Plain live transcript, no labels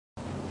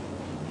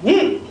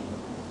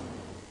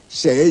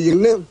射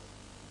影咧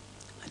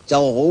就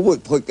好活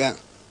潑嘅，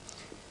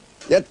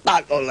一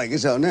笪落嚟嘅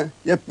時候咧，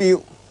一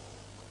飆，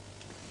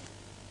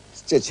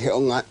即係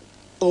搶眼，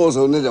多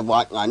數咧就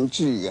挖眼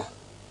珠嘅，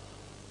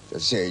就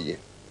射影。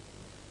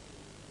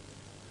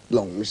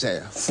龍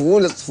射虎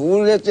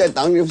咧，即係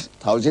等於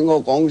頭先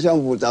我講相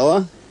互走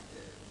啊。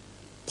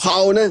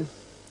炮咧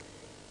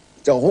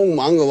就兇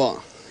猛嘅喎，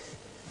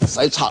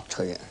使插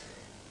錘啊，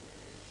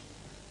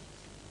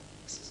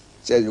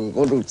即係用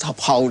嗰度插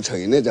炮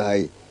錘咧就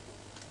係、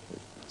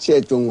即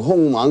係仲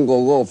兇猛過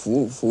嗰個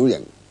虎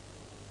形。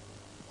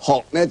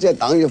學咧即係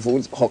等於虎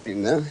學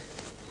完咧，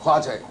跨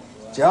錘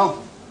掌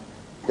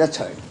一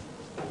錘，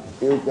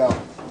標腳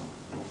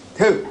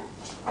跳，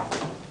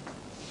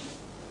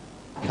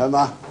係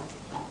嘛？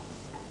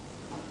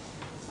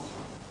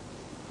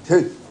跳，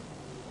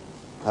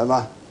係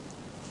嘛？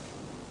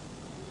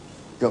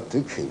腳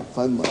腿拳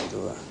分埋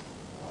咗啊！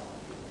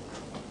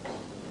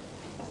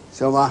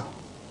上嘛？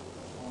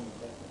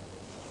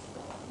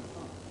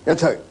一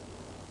錘，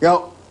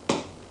腳，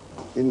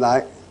原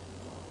來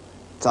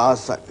扎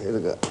實喺度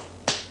嘅。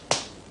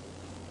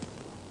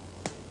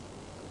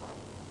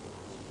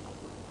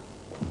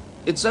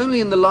It's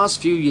only in the last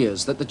few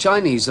years that the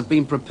Chinese have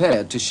been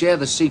prepared to share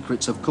the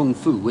secrets of Kung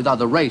Fu with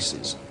other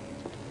races.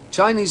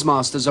 Chinese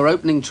masters are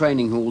opening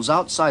training halls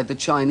outside the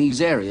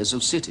Chinese areas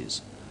of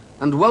cities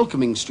and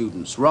welcoming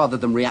students rather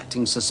than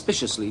reacting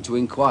suspiciously to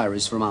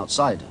inquiries from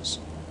outsiders.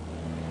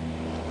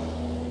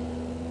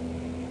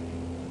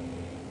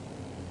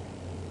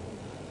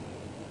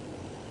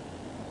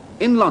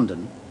 In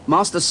London,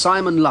 Master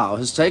Simon Lau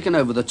has taken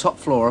over the top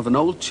floor of an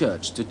old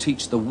church to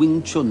teach the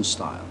Wing Chun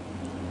style.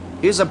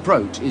 His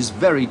approach is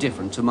very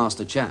different to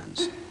Master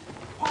Chan's.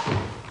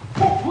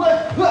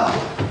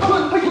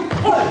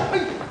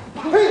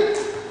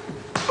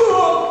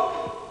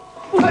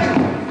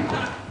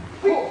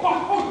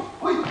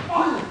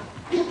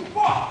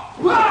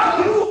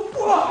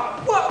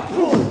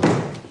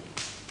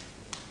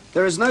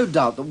 There is no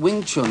doubt that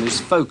Wing Chun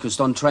is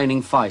focused on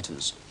training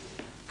fighters.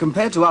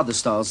 Compared to other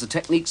styles, the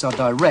techniques are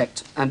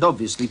direct and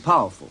obviously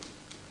powerful.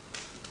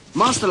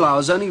 Master Lau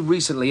has only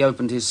recently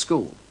opened his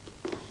school.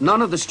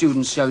 None of the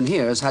students shown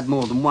here has had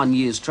more than 1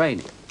 year's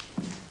training.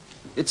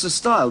 It's a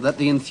style that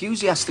the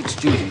enthusiastic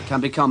student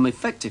can become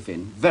effective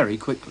in very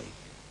quickly.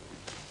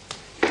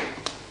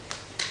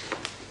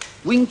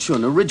 Wing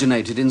Chun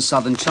originated in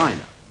southern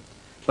China,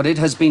 but it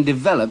has been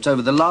developed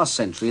over the last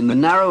century in the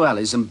narrow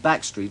alleys and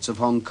back streets of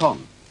Hong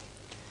Kong.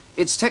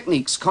 Its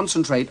techniques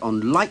concentrate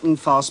on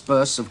lightning-fast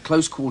bursts of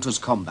close-quarters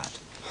combat.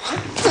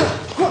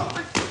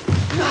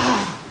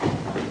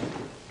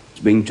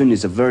 Wing Chun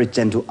is a very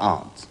gentle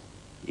art.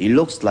 It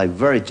looks like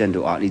very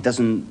gentle art. It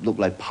doesn't look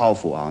like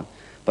powerful art,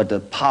 but the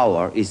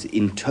power is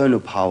internal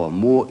power,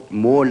 more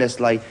or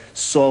less like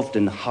soft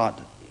and hard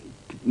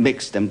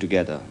mix them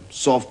together.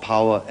 Soft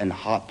power and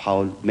hard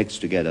power mixed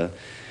together.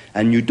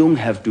 And you don't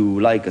have to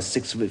like a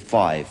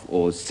 6'5"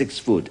 or 6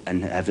 foot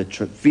and have a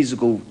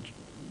physical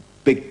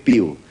big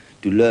build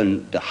to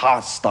learn the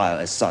hard style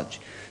as such.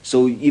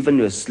 So even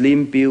a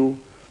slim build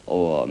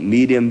or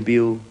medium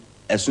build,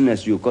 as soon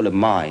as you've got a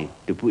mind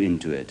to put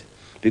into it.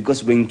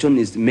 Because Wing Chun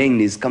is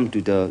mainly come to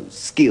the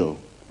skill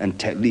and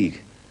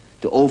technique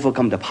to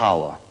overcome the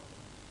power.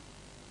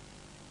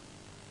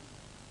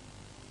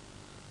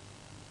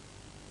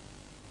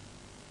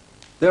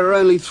 There are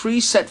only 3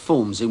 set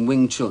forms in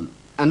Wing Chun,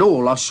 and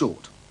all are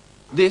short.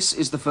 This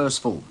is the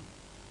first form.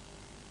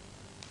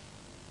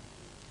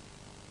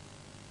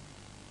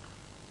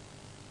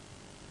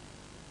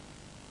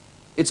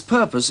 Its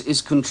purpose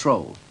is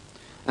control,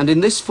 and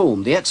in this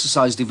form the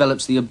exercise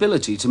develops the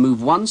ability to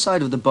move one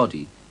side of the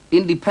body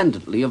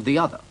independently of the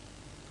other.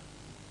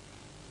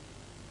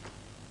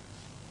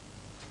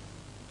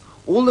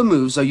 All the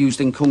moves are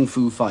used in Kung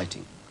Fu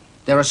fighting.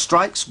 There are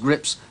strikes,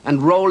 grips,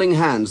 and rolling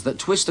hands that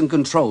twist and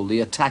control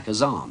the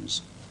attacker's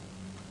arms.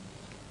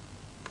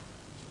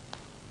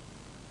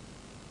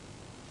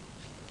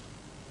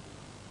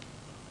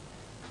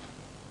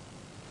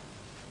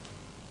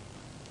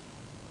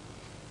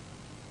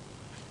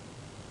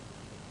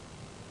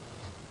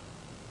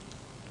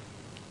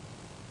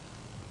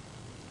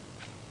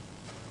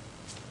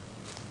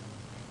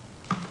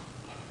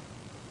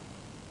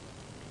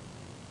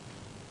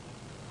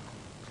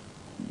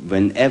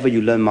 Whenever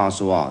you learn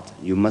martial art,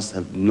 you must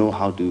know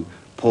how to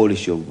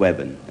polish your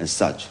weapon as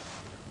such.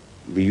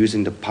 We're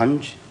using the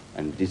punch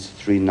and these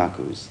 3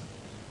 knuckles.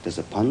 There's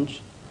a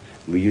punch.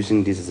 We're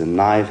using this as a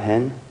knife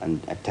hand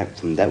and attack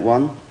from that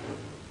one.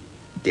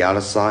 The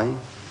other side,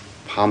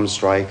 palm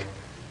strike,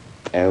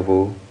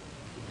 elbow,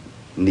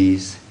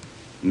 knees,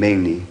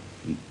 mainly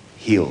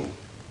heel,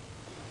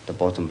 the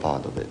bottom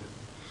part of it.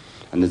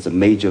 And it's a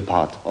major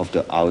part of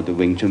the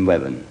Wing Chun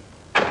weapon.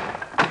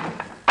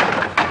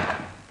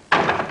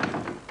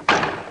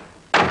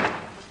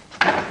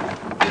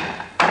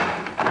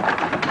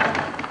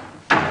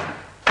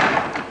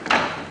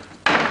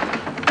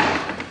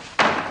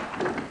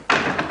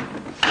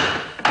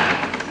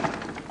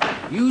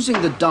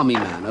 Using the dummy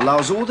man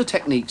allows all the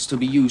techniques to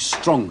be used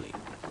strongly.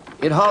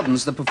 It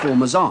hardens the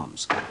performer's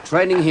arms,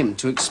 training him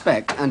to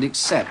expect and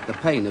accept the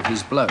pain of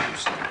his blows.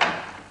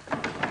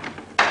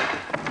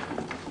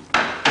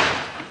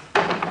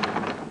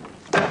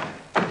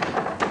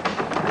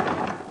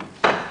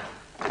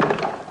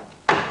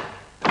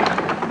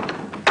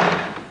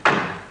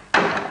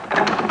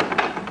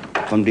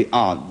 From the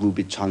art will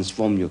be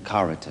transform your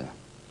character,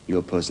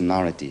 your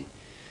personality.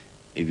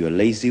 If you're a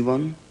lazy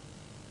one,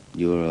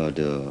 you're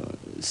the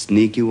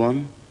sneaky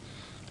one,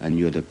 and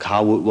you're the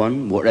coward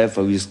one,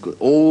 whatever is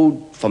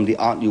all from the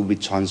art, you will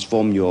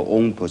transform your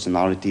own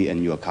personality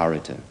and your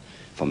character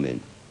from it.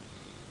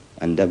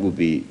 And that will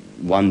be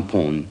one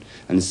point.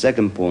 And the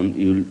second point,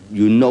 you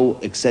know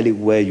exactly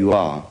where you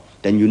are,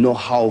 then you know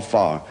how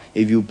far.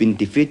 If you've been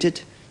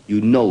defeated,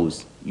 you know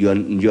you're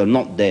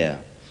not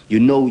there. You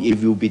know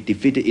if you'll be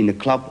defeated in the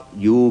club,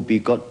 you will be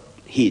got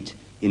hit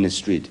in the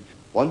street.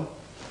 1,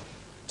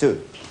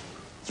 2,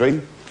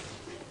 3,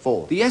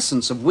 4. The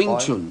essence of Wing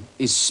Chun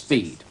is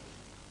speed.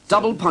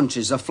 Double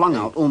punches are flung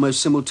out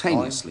almost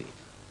simultaneously,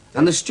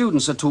 and the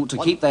students are taught to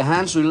keep their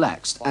hands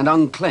relaxed and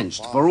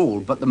unclenched for all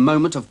but the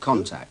moment of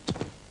contact.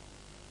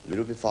 A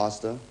little bit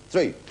faster.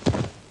 3,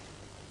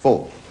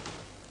 4,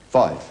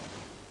 5,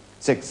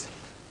 6,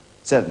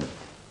 7,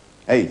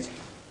 8,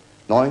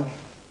 9,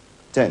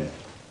 10.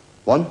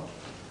 1,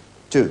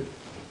 2,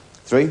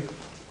 3,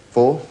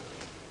 4,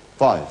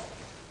 5,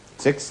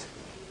 6,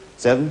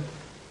 7,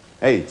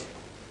 8,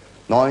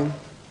 9,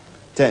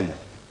 10.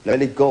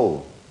 Let it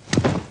go.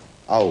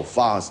 Oh,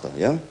 faster,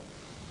 yeah?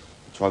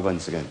 Try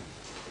once again.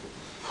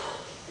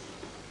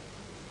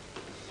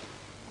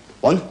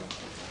 1,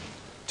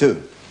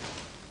 2,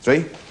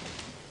 3,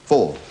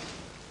 4,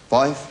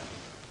 5,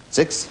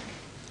 6,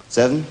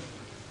 7,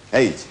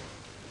 8,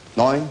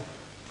 9,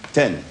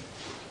 10.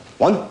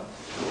 1,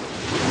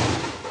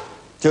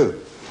 2,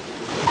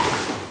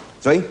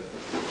 3,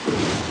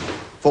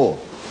 4,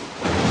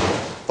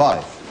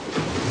 5,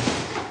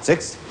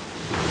 6,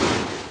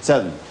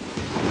 7,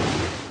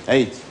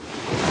 8,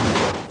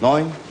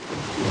 9,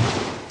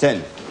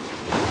 10.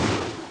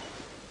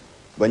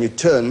 When you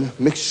turn,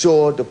 make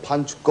sure the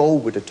punch go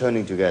with the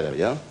turning together,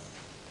 yeah?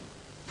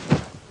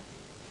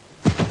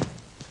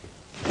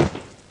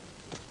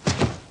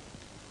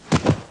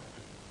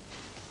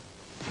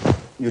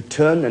 You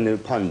turn and you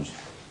punch.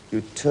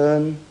 You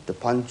turn the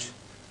punch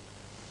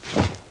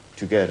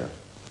together.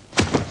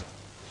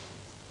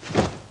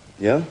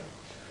 Yeah?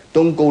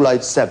 Don't go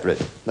like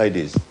separate, like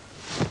this.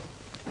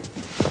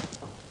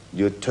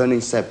 You're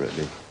turning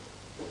separately.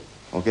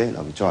 Okay,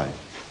 now we try.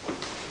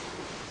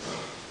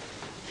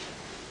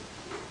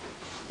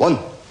 1,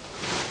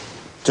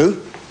 2,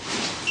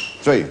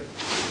 3,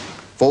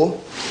 4,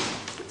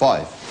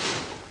 5,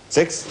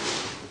 6,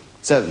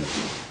 7,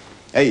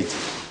 8,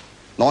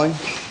 9,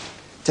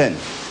 10.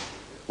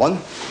 1,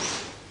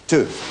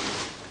 2,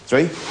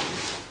 3,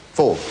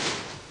 4,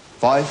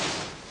 5,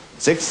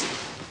 6,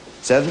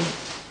 7,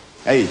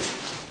 8,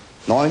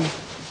 9,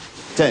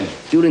 10.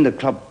 During the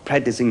club,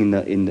 practicing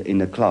in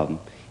the club,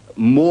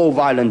 more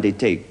violent they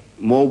take,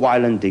 more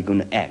violent they're going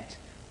to act.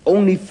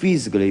 Only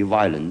physically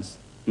violence,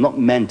 not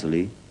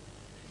mentally.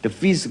 The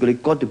physically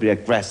got to be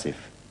aggressive,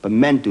 but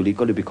mentally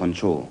got to be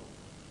controlled.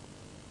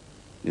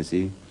 You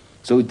see?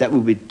 So that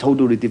will be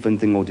totally different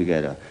thing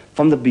altogether.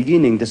 From the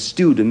beginning, the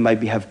student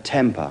might have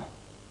temper.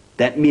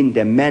 That means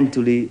they're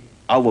mentally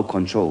out of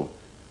control.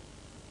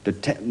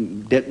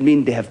 That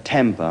means they have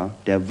temper,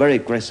 they're very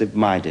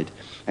aggressive-minded,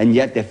 and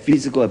yet their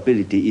physical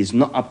ability is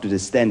not up to the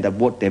standard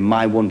of what their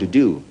mind want to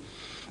do.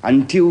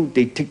 Until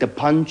they take the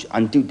punch,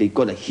 until they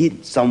got a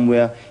hit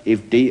somewhere,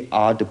 if they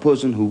are the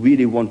person who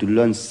really want to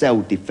learn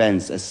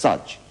self-defense as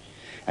such.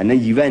 And then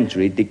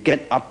eventually they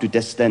get up to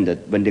that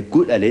standard. When they're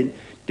good at it,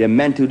 their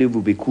mentally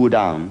will be cooled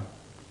down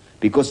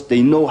because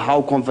they know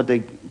how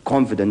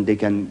confident they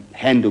can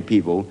handle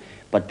people,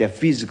 but their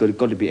physically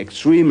got to be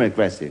extremely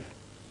aggressive.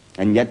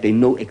 And yet they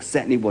know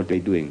exactly what they're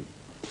doing.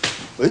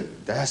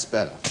 That's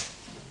better.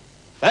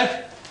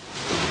 Back.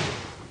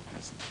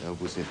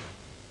 Elbows in.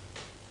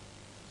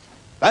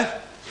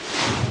 Back.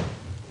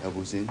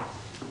 Elbows in.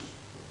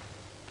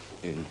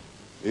 In.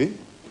 In.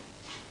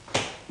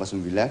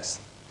 Mustn't relax.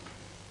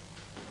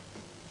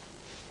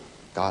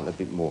 Guard a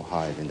bit more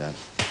high than that.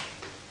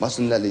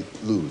 Mustn't let it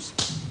loose.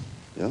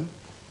 Yeah?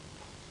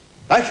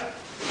 Back.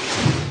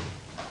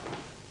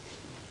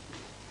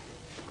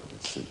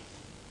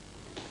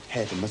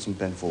 Head mustn't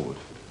bend forward.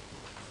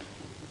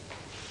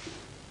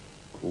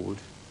 Forward.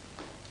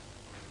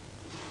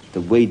 The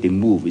way they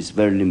move is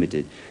very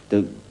limited.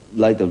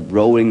 Like the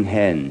rolling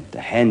hand, the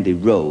hand they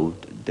roll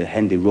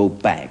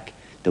back.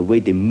 The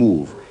way they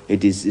move,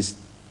 it is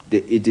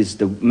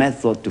the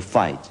method to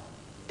fight.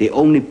 They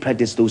only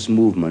practice those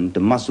movements.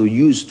 The muscle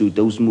used to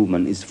those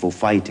movements is for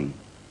fighting.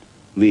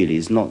 Really,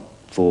 it's not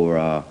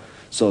for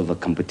sort of a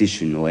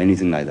competition or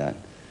anything like that.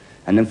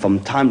 And then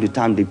from time to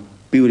time, they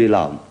build it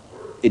up.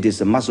 It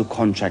is a muscle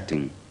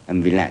contracting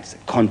and relax,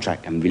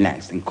 contract and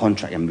relax, and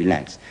contract and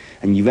relax.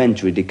 And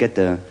eventually they get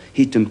the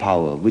hidden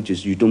power, which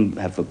is you don't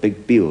have a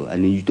big build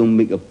and you don't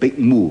make a big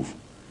move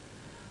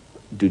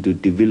to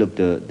develop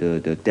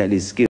the deadly skill.